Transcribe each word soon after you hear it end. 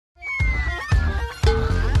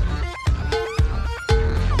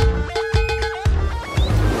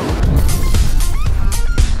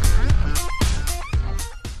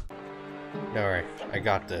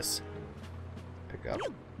got this. Pick up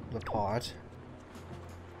the pot.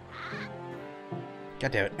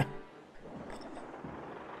 God damn it.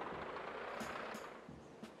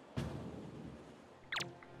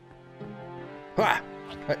 Ah!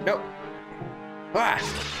 No! Ah!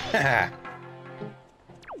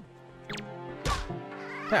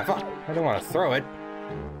 Ah, fuck. I don't want to throw it.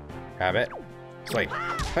 Grab it. Sweet.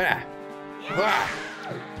 Ah! Ah!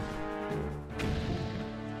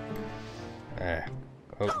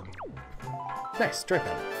 Oh. Nice, joy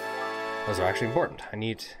pen. Those are actually important.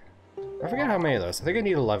 I forget how many of those. I think I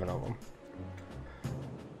need 11 of them.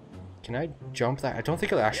 Can I jump that? I don't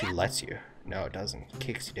think it actually lets you. No, it doesn't. It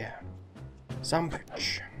kicks you down. Some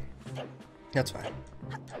bitch. That's fine.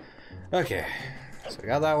 Okay. So I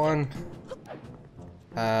got that one.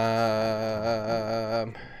 I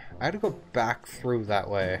had to go back through that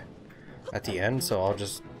way at the end, so I'll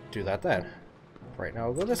just do that then. Right now,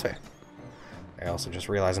 I'll go this way. I also just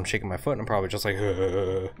realized I'm shaking my foot, and I'm probably just like,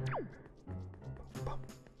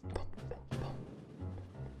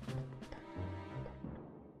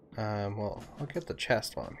 well, I'll get the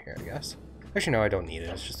chest while I'm here, I guess. Actually, no, I don't need it.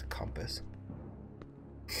 It's just a compass.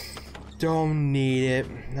 Don't need it.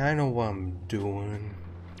 I know what I'm doing.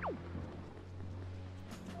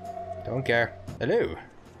 Don't care. Hello.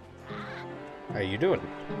 How you doing?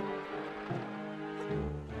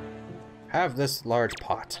 Have this large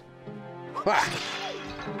pot. Ah!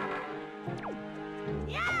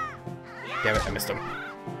 Damn it, I missed him.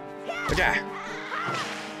 Baja!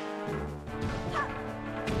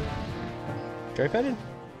 Joy petted?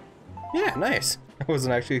 Yeah, nice. I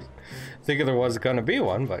wasn't actually thinking there was gonna be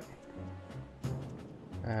one, but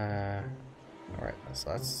alright, so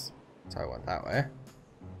that's how I went that way.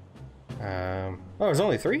 Oh, there's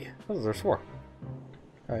only 3? Oh, there's 4.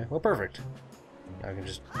 Alright, well, perfect. Now I can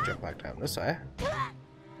just jump back down this way.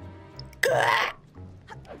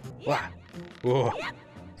 Wow. Whoa.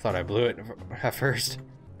 Thought I blew it at first.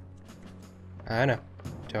 I know.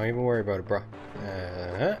 Don't even worry about it, bro.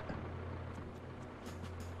 And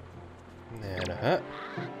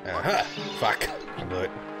fuck. I blew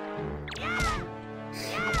it.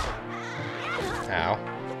 Ow.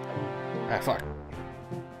 Ah, fuck.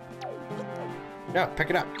 No, pick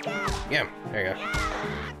it up. Yeah, there you go.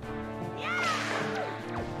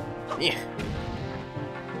 Yeah.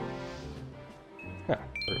 Huh,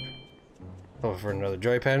 oh, for another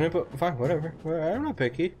joy pen, but fine, whatever. I'm not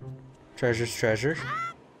picky. Treasures, treasures.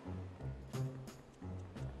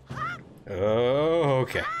 Oh,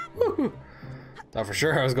 okay. Woohoo. Thought for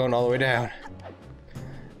sure I was going all the way down.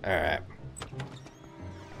 Alright.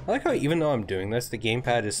 I like how even though I'm doing this, the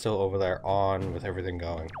gamepad is still over there on with everything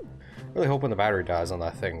going. Really hoping the battery dies on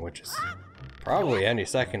that thing, which is probably any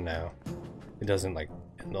second now. It doesn't like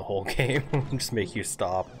end the whole game, just make you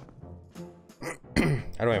stop.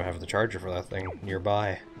 I don't even have the charger for that thing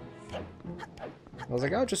nearby. I was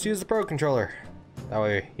like, I'll just use the Pro controller. That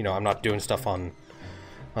way, you know, I'm not doing stuff on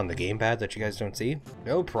the gamepad that you guys don't see.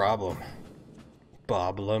 No problem.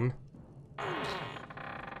 Problem.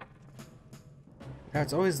 Now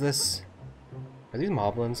it's always this. Are these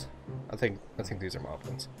moblins? I think these are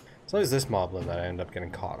moblins. It's always this moblin that I end up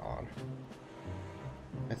getting caught on.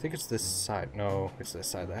 I think it's this side. No, it's this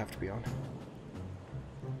side that I have to be on.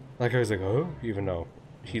 Like I was like, oh, even though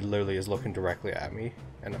he literally is looking directly at me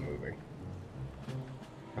and I'm moving.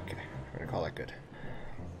 Okay, I'm gonna call that good.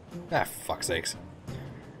 Ah, fuck's sakes.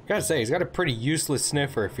 Gotta say, he's got a pretty useless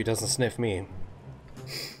sniffer if he doesn't sniff me.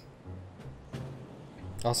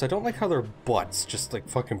 Also, I don't like how their butts just like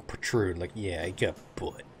fucking protrude. Like, yeah, I got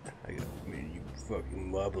butt. I got you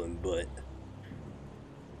fucking wobbling butt.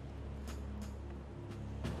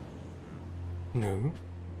 No.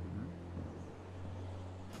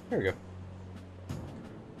 There we go.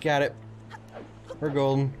 Got it. We're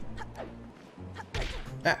golden.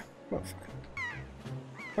 Ah, motherfucker.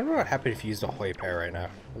 I wonder what happened if you used a hoy pair right now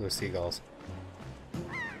with those seagulls.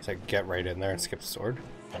 So I can get right in there and skip the sword.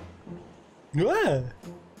 Ah!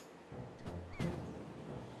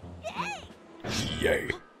 Yay!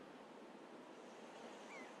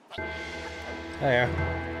 Oh yeah.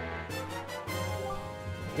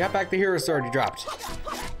 You got back the hero sword you dropped.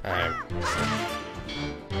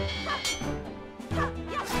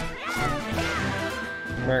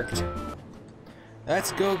 Merked.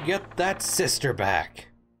 Let's go get that sister back.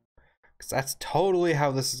 Because that's totally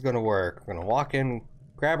how this is going to work. We're going to walk in,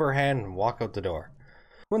 grab her hand, and walk out the door.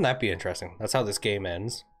 Wouldn't that be interesting? That's how this game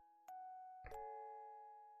ends.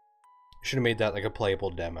 Should have made that like a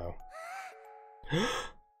playable demo.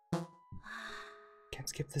 Can't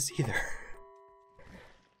skip this either.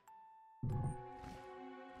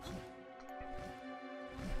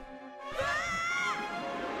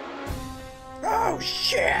 Oh,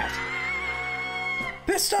 shit!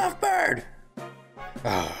 Pissed off bird!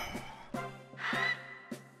 Oh.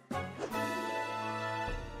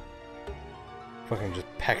 Fucking just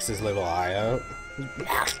pecks his little eye out.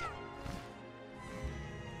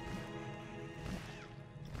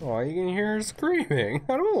 Oh, you can hear her screaming.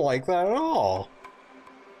 I don't like that at all.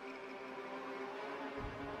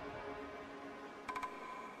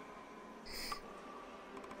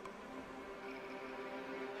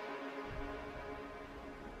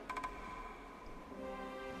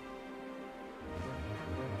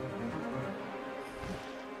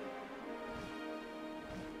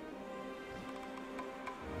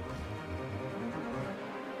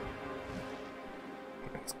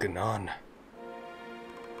 It's Ganon.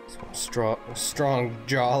 Strong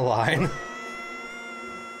jawline.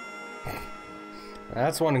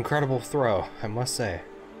 That's one incredible throw, I must say.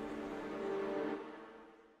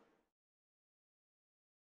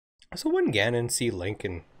 So wouldn't Ganon see Link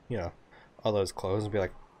and, you know, all those clothes and be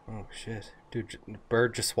like, oh shit, dude,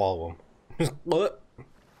 bird, just swallow him. Just look.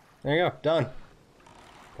 There you go, done.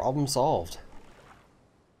 Problem solved.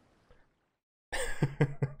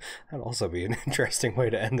 That'd also be an interesting way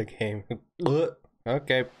to end the game.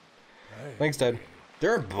 Okay. Thanks, Dad.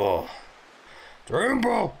 Thermal!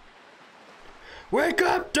 Thermal! Wake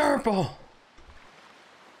up, Thermal!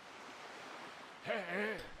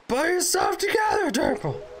 Put yourself together,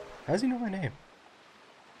 Thermal! How does he know my name?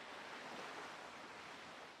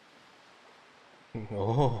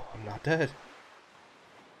 Oh, I'm not dead.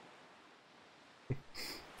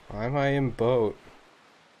 Why am I in boat?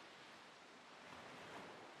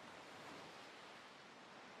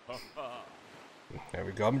 Have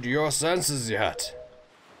we come to your senses yet?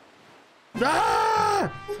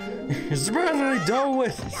 Ah! You're surprisingly done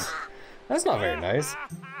with us. That's not very nice.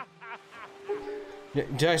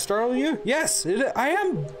 Did I startle you? Yes,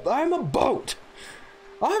 I'm a boat.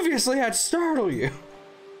 Obviously, I'd startle you.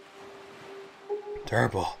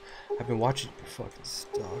 Terrible. I've been watching you, fucking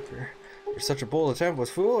stalker. You're such a bold attempt was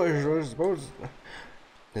foolish. I suppose.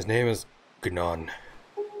 His name is Ganon.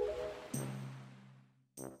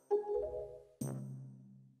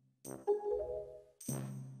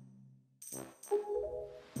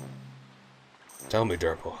 Tell me,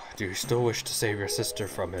 Thermal, do you still wish to save your sister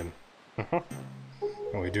from him?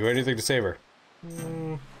 Can we do anything to save her?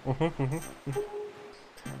 In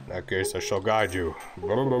that case, I shall guide you.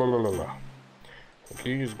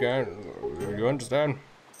 Please, guide. You understand?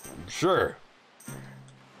 Sure.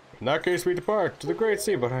 In that case, we depart to the great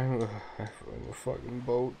sea, but I'm a fucking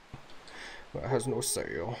boat that has no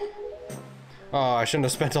sail. Oh, I shouldn't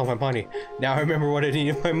have spent all my money. Now I remember what I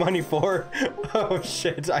needed my money for. Oh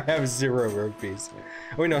shit, I have 0 rupees.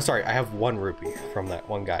 Oh wait, no, sorry, I have 1 rupee from that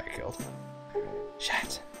one guy I killed.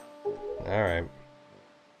 Shit. Alright.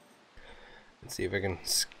 Let's see if I can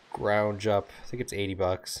scrounge up. I think it's 80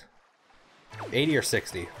 bucks. 80 or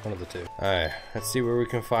 60, one of the two. Alright, let's see where we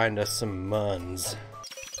can find us some muns.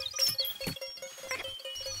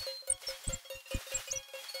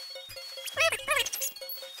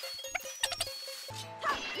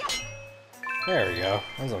 There we go.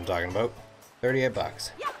 That's what I'm talking about. 38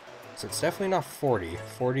 bucks. So it's definitely not 40.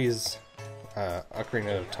 40 is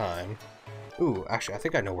Ocarina of Time. Ooh, actually, I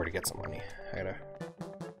think I know where to get some money. I gotta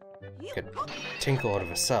get Tinkle out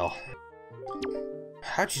of a cell.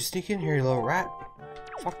 How'd you sneak in here, you little rat?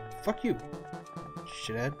 Fuck you,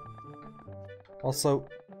 shithead. Also,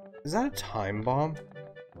 is that a time bomb?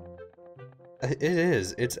 It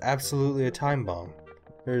is. It's absolutely a time bomb.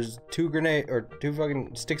 There's 2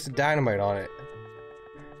 fucking sticks of dynamite on it.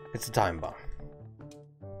 It's a time bomb.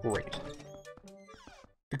 Great.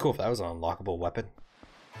 Be cool if that was an unlockable weapon.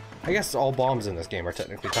 I guess all bombs in this game are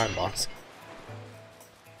technically time bombs.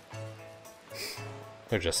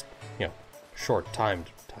 They're just, you know,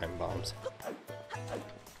 short-timed time bombs.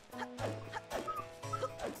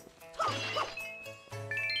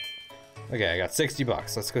 Okay, I got 60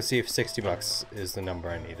 bucks. Let's go see if 60 bucks is the number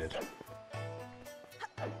I needed.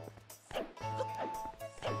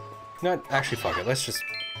 No, actually, fuck it. Let's just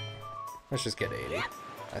get 80.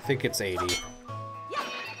 I think it's 80.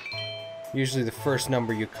 Usually the first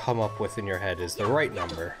number you come up with in your head is the right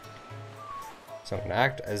number. So I'm gonna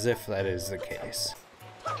act as if that is the case.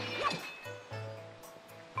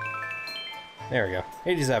 There we go.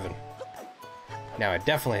 87. Now I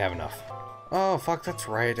definitely have enough. Oh, fuck, that's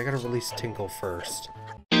right. I gotta release Tinkle first.